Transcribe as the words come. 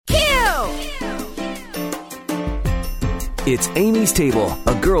It's Amy's Table,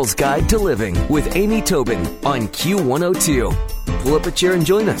 a girl's guide to living with Amy Tobin on Q102. Pull up a chair and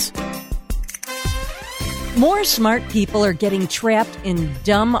join us. More smart people are getting trapped in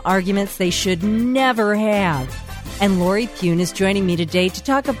dumb arguments they should never have. And Laurie Puhn is joining me today to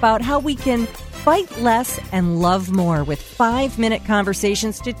talk about how we can fight less and love more with 5-minute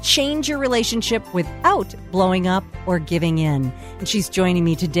conversations to change your relationship without blowing up or giving in. And she's joining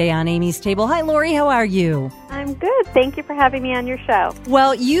me today on Amy's Table. Hi, Laurie. How are you? I'm good. Thank you for having me on your show.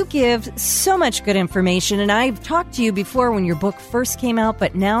 Well, you give so much good information, and I've talked to you before when your book first came out,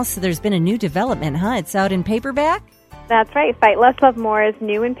 but now so there's been a new development, huh? It's out in paperback? That's right. Fight Less, Love More is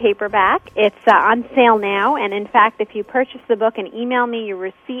new in paperback. It's on sale now, and in fact, if you purchase the book and email me your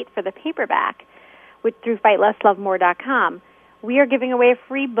receipt for the paperback through fightlesslovemore.com, we are giving away a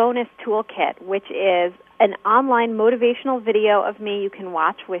free bonus toolkit, which is an online motivational video of me you can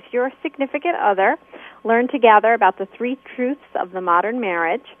watch with your significant other, learn together about the 3 truths of the modern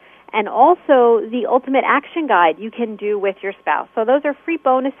marriage, and also the ultimate action guide you can do with your spouse. So those are free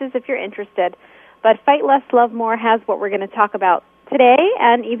bonuses if you're interested. But Fight Less, Love More has what we're going to talk about today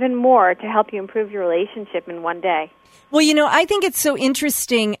and even more to help you improve your relationship in one day. Well, you know, I think it's so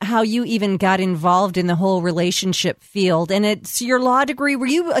interesting how you even got involved in the whole relationship field. And it's your law degree. Were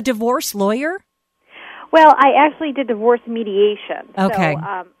you a divorce lawyer? Well, I actually did divorce mediation. Okay.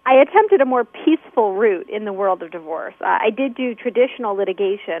 So I attempted a more peaceful route in the world of divorce. I did do traditional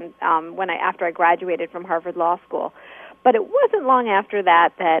litigation after I graduated from Harvard Law School. But it wasn't long after that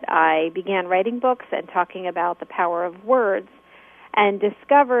I began writing books and talking about the power of words, and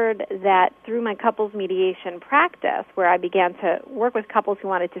discovered that through my couples mediation practice, where I began to work with couples who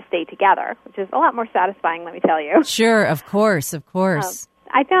wanted to stay together, which is a lot more satisfying, let me tell you. Sure, of course.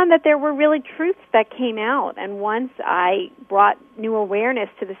 I found that there were really truths that came out, and once I brought new awareness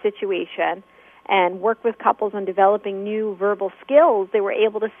to the situation and worked with couples on developing new verbal skills, they were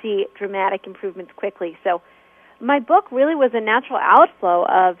able to see dramatic improvements quickly. So my book really was a natural outflow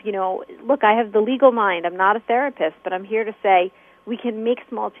of, look, I have the legal mind. I'm not a therapist, but I'm here to say we can make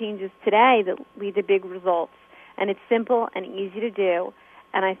small changes today that lead to big results. And it's simple and easy to do.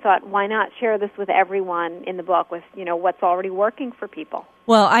 And I thought, why not share this with everyone in the book with, what's already working for people?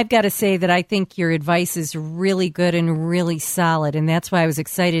 Well, I've got to say that I think your advice is really good and really solid, and that's why I was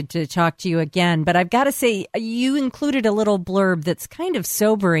excited to talk to you again. But I've got to say, you included a little blurb that's kind of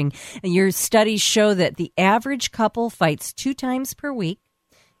sobering. Your studies show that the average couple fights 2 times per week,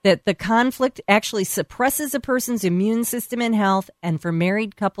 that the conflict actually suppresses a person's immune system and health, and for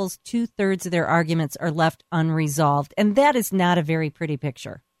married couples, 2/3 of their arguments are left unresolved. And that is not a very pretty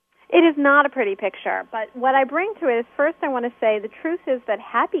picture. It is not a pretty picture, but what I bring to it is, first I want to say the truth is that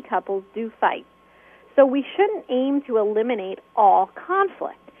happy couples do fight. So we shouldn't aim to eliminate all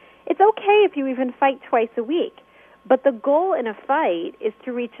conflict. It's okay if you even fight twice a week, but the goal in a fight is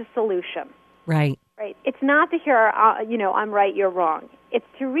to reach a solution. Right. It's not to hear, I'm right, you're wrong. It's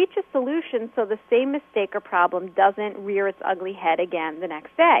to reach a solution so the same mistake or problem doesn't rear its ugly head again the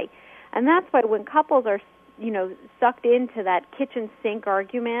next day. And that's why when couples are, sucked into that kitchen sink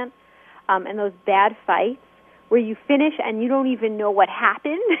argument and those bad fights where you finish and you don't even know what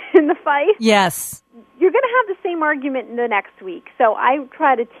happened in the fight, yes, you're going to have the same argument in the next week. So I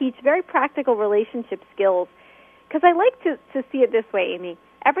try to teach very practical relationship skills because I like to see it this way, Amy.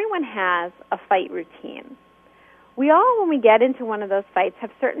 Everyone has a fight routine. We all, when we get into one of those fights, have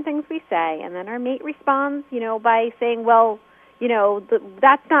certain things we say, and then our mate responds, by saying, well,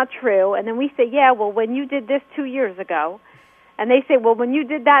 that's not true. And then we say, yeah, well, when you did this 2 years ago. And they say, well, when you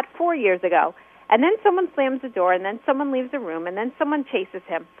did that 4 years ago. And then someone slams the door, and then someone leaves the room, and then someone chases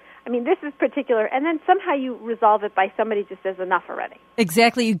him. I mean, this is particular. And then somehow you resolve it by somebody just says enough already.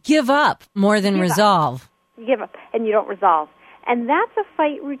 Exactly. You give up more than resolve. You give up, and you don't resolve. And that's a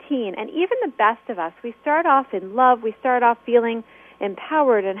fight routine. And even the best of us, we start off in love. We start off feeling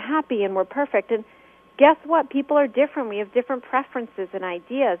empowered and happy, and we're perfect. And guess what? People are different. We have different preferences and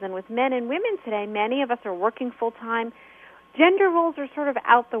ideas. And with men and women today, many of us are working full-time. Gender roles are sort of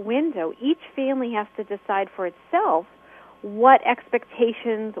out the window. Each family has to decide for itself what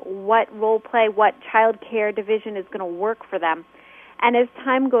expectations, what role play, what child care division is going to work for them. And as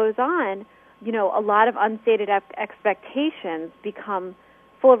time goes on, a lot of unstated expectations become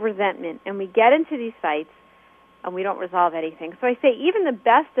full of resentment, and we get into these fights, and we don't resolve anything. So I say even the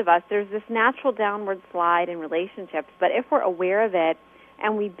best of us, there's this natural downward slide in relationships, but if we're aware of it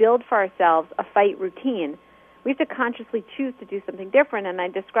and we build for ourselves a fight routine, we have to consciously choose to do something different, and I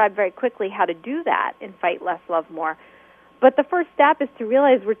describe very quickly how to do that in Fight Less, Love More. But the first step is to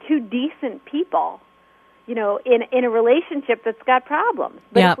realize we're 2 decent people. in a relationship that's got problems.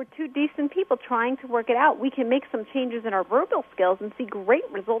 But Yep. if we're two decent people trying to work it out, we can make some changes in our verbal skills and see great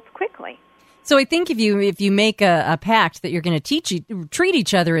results quickly. So I think if you make a pact that you're going to treat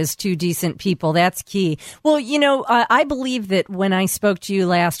each other as two decent people, that's key. Well, I believe that when I spoke to you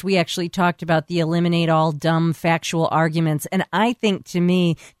last, we actually talked about the eliminate all dumb factual arguments. And I think, to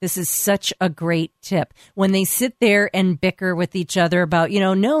me, this is such a great tip. When they sit there and bicker with each other about,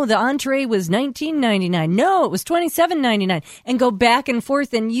 no, the entree was $19.99. No, it was $27.99, and go back and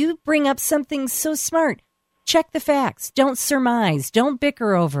forth. And you bring up something so smart. Check the facts. Don't surmise. Don't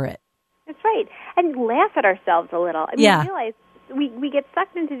bicker over it. That's right. And laugh at ourselves a little. I mean, realize we get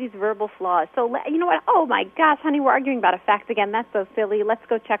sucked into these verbal flaws. So, you know what? Oh, my gosh, honey, we're arguing about a fact again. That's so silly. Let's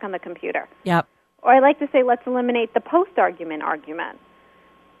go check on the computer. Yep. Or I like to say, let's eliminate the post-argument argument.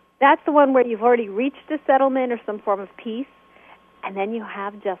 That's the one where you've already reached a settlement or some form of peace, and then you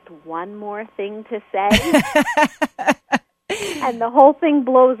have just one more thing to say, and the whole thing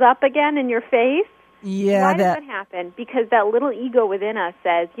blows up again in your face. Yeah, Why does that happen? Because that little ego within us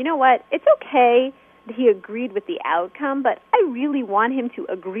says, you know what, it's okay that he agreed with the outcome, but I really want him to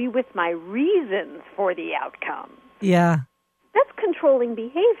agree with my reasons for the outcome. Yeah. That's controlling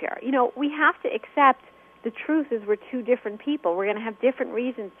behavior. We have to accept the truth is we're two different people. We're going to have different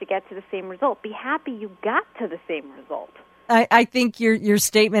reasons to get to the same result. Be happy you got to the same result. I think your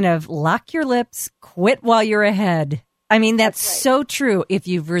statement of lock your lips, quit while you're ahead. I mean, that's right. So true. If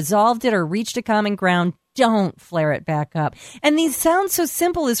you've resolved it or reached a common ground, don't flare it back up. And these sound so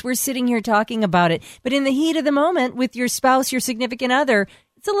simple as we're sitting here talking about it. But in the heat of the moment with your spouse, your significant other,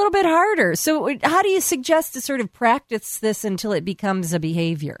 it's a little bit harder. So how do you suggest to sort of practice this until it becomes a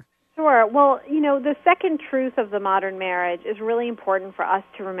behavior? Sure. Well, the second truth of the modern marriage is really important for us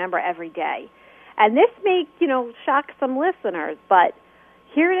to remember every day. And this may, shock some listeners, but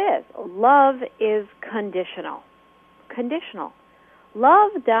here it is. Love is conditional. Conditional.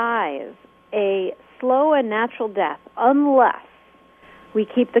 Love dies a slow and natural death unless we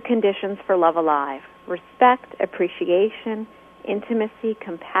keep the conditions for love alive. Respect, appreciation, intimacy,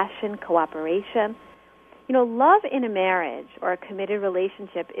 compassion, cooperation. Love in a marriage or a committed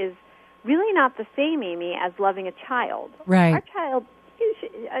relationship is really not the same, Amy, as loving a child. Right. Our child, he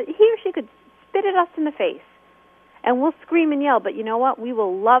or she could spit at us in the face, and we'll scream and yell, but you know what? We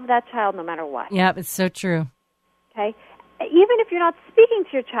will love that child no matter what. Yeah, it's so true. Okay? Even if you're not speaking to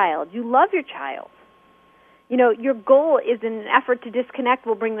your child, you love your child. Your goal is in an effort to disconnect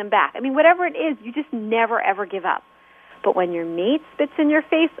will bring them back. I mean, whatever it is, you just never, ever give up. But when your mate spits in your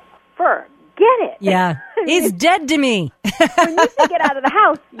face, forget it. Yeah. He's dead to me. When you say get out of the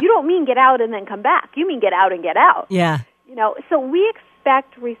house, you don't mean get out and then come back. You mean get out and get out. Yeah. So we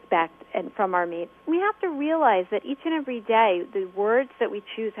expect respect from our mates. We have to realize that each and every day, the words that we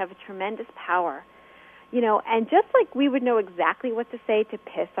choose have a tremendous power. And just like we would know exactly what to say to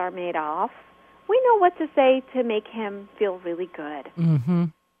piss our mate off, we know what to say to make him feel really good. Mm-hmm.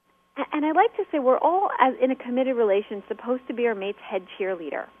 And I like to say we're all, as in a committed relation, supposed to be our mate's head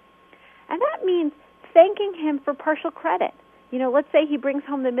cheerleader. And that means thanking him for partial credit. Let's say he brings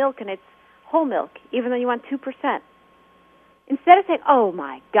home the milk and it's whole milk, even though you want 2%. Instead of saying, oh,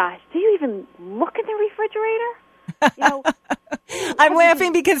 my gosh, do you even look in the refrigerator? I'm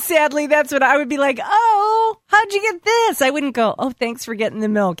laughing because sadly that's what I would be like, oh, how'd you get this? I wouldn't go, oh, thanks for getting the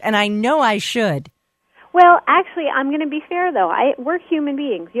milk. And I know I should. Well, actually, I'm going to be fair, though. We're human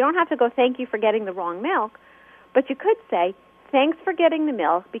beings. You don't have to go, thank you for getting the wrong milk. But you could say, thanks for getting the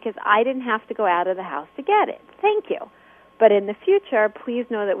milk because I didn't have to go out of the house to get it. Thank you. But in the future, please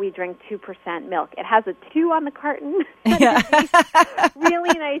know that we drink 2% milk. It has a 2 on the carton. Yeah.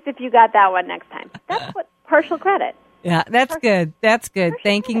 Really nice if you got that one next time. That's what partial credit. Yeah, that's good. That's good.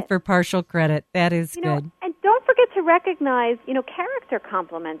 Thanking for partial credit. That is good. And don't forget to recognize, character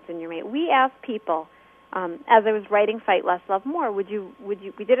compliments in your mate. We ask people, as I was writing Fight Less, Love More, we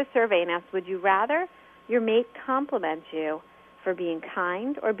did a survey and asked, would you rather your mate compliment you for being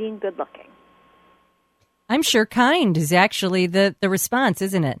kind or being good looking? I'm sure kind is actually the response,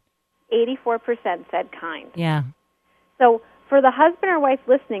 isn't it? 84% said kind. Yeah. So for the husband or wife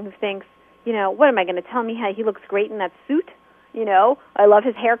listening who thinks, what am I going to tell me how he looks great in that suit? I love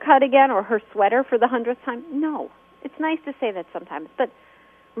his haircut again or her sweater for the 100th time. No, it's nice to say that sometimes. But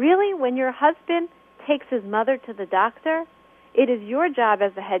really, when your husband takes his mother to the doctor, it is your job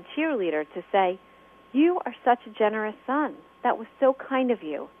as the head cheerleader to say, you are such a generous son. That was so kind of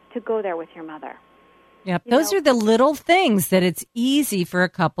you to go there with your mother. Yep, those are the little things that it's easy for a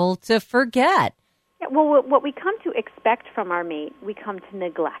couple to forget. Yeah, well, what we come to expect from our mate, we come to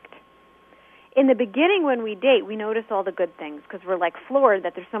neglect. in the beginning when we date, we notice all the good things because we're like floored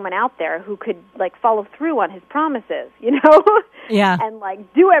that there's someone out there who could like follow through on his promises, you know? Yeah. And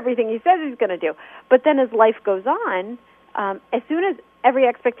like do everything he says he's going to do. But then as life goes on, as soon as every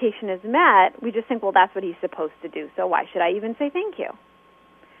expectation is met, we just think, well, that's what he's supposed to do, so why should I even say thank you?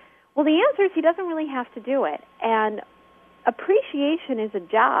 Well, the answer is he doesn't really have to do it. And appreciation is a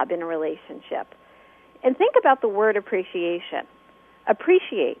job in a relationship. And think about the word appreciation.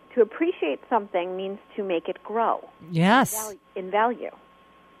 Appreciate. To appreciate something means to make it grow. Yes. In value.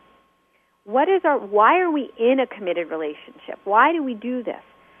 Why are we in a committed relationship? Why do we do this?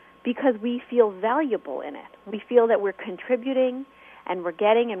 Because we feel valuable in it. We feel that we're contributing and we're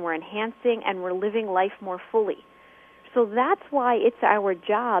getting and we're enhancing and we're living life more fully. So that's why it's our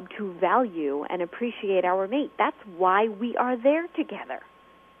job to value and appreciate our mate. That's why we are there together.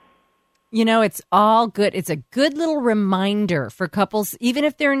 You know, it's all good. It's a good little reminder for couples, even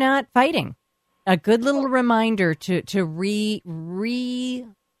if they're not fighting. A good little reminder to rework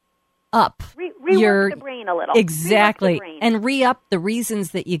the brain a little. Exactly. And re-up the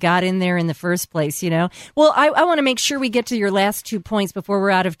reasons that you got in there in the first place, you know. Well, I want to make sure we get to your last 2 points before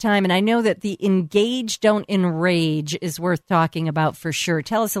we're out of time. And I know that the engage, don't enrage is worth talking about for sure.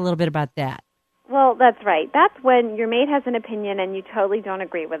 Tell us a little bit about that. Well, that's right. That's when your mate has an opinion and you totally don't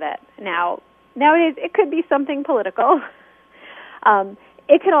agree with it. Now, nowadays, it could be something political.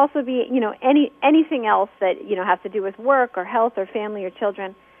 It could also be, you know, anything else that, you know, has to do with work or health or family or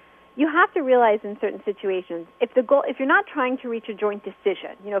children. You have to realize in certain situations, if you're not trying to reach a joint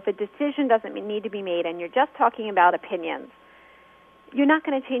decision, you know, if a decision doesn't need to be made and you're just talking about opinions, you're not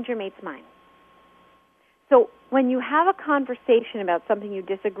going to change your mate's mind. So when you have a conversation about something you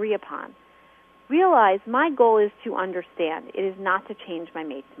disagree upon, realize my goal is to understand. It is not to change my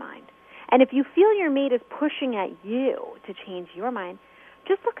mate's mind. And if you feel your mate is pushing at you to change your mind,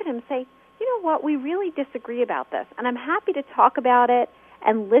 just look at him and say, you know what, we really disagree about this, and I'm happy to talk about it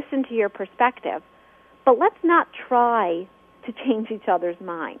and listen to your perspective, but let's not try to change each other's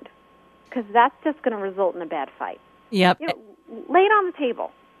mind, because that's just going to result in a bad fight. Yep. You know, lay it on the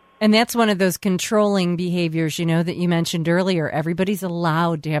table. And that's one of those controlling behaviors, you know, that you mentioned earlier. Everybody's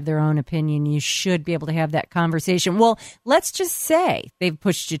allowed to have their own opinion. You should be able to have that conversation. Well, let's just say they've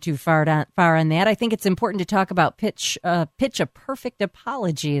pushed you too far on that. I think it's important to talk about pitch a perfect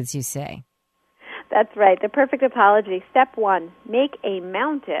apology, as you say. That's right. The perfect apology. Step 1, make a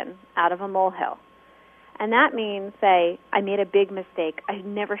mountain out of a molehill. And that means, say, I made a big mistake. I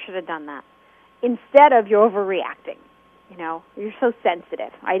never should have done that. Instead of you're overreacting. You know, you're so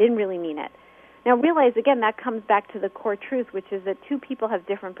sensitive. I didn't really mean it. Now realize, again, that comes back to the core truth, which is that two people have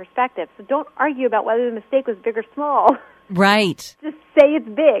different perspectives. So don't argue about whether the mistake was big or small. Right. Just say it's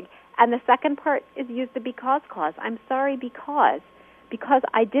big. And the second part is use the because clause. I'm sorry because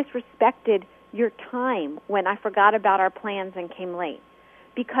I disrespected your time when I forgot about our plans and came late.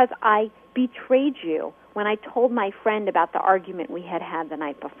 Because I betrayed you when I told my friend about the argument we had the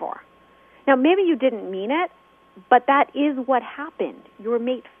night before. Now, maybe you didn't mean it, but that is what happened. Your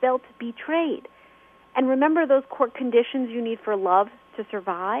mate felt betrayed. And remember those core conditions you need for love to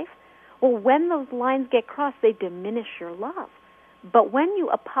survive? Well, when those lines get crossed, they diminish your love. But when you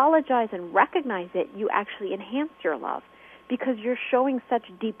apologize and recognize it, you actually enhance your love because you're showing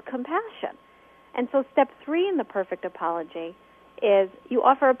such deep compassion. And so step 3 in the perfect apology is you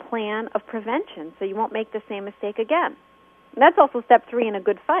offer a plan of prevention so you won't make the same mistake again. And that's also step 3 in a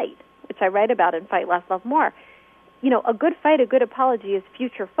good fight, which I write about in Fight Less, Love More. You know, a good fight, a good apology is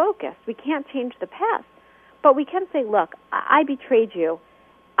future-focused. We can't change the past. But we can say, look, I betrayed you.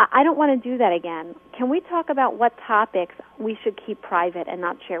 I don't want to do that again. Can we talk about what topics we should keep private and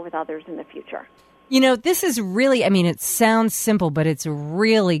not share with others in the future? You know, this is really, I mean, it sounds simple, but it's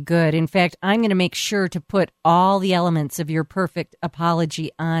really good. In fact, I'm going to make sure to put all the elements of your perfect apology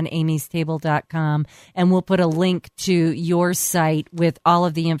on amystable.com, and we'll put a link to your site with all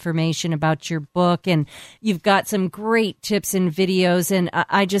of the information about your book. And you've got some great tips and videos, and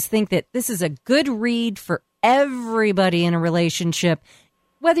I just think that this is a good read for everybody in a relationship,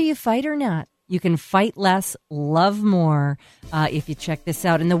 whether you fight or not. You can fight less, love more if you check this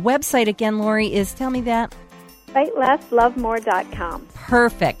out. And the website, again, Laurie, is, tell me that. FightLessLoveMore.com.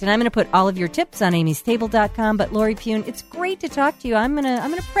 Perfect. And I'm going to put all of your tips on amystable.com. But Laurie Puhn, it's great to talk to you. I'm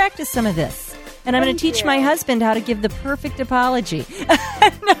gonna practice some of this. And I'm going to teach my husband how to give the perfect apology.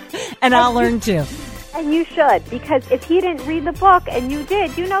 And I'll learn too. And you should, because if he didn't read the book and you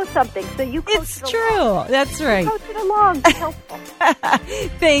did, you know something. So you coach It's true. That's right. Coach it along. It's helpful.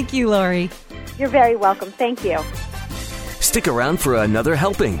 Thank you, Laurie. You're very welcome. Thank you. Stick around for another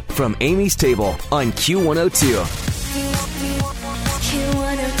helping from Amy's Table on Q102.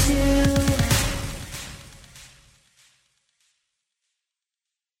 Q102.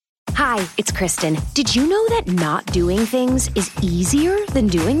 Hi, it's Kristen. Did you know that not doing things is easier than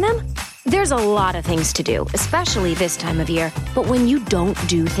doing them? There's a lot of things to do, especially this time of year. But when you don't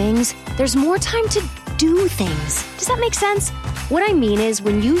do things, there's more time to do things. Does that make sense? What I mean is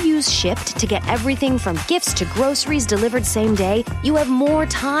when you use Shipt to get everything from gifts to groceries delivered same day, you have more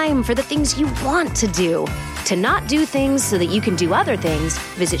time for the things you want to do. To not do things so that you can do other things,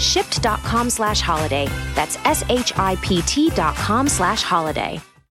 visit shipt.com/holiday. That's SHIPT.com/holiday.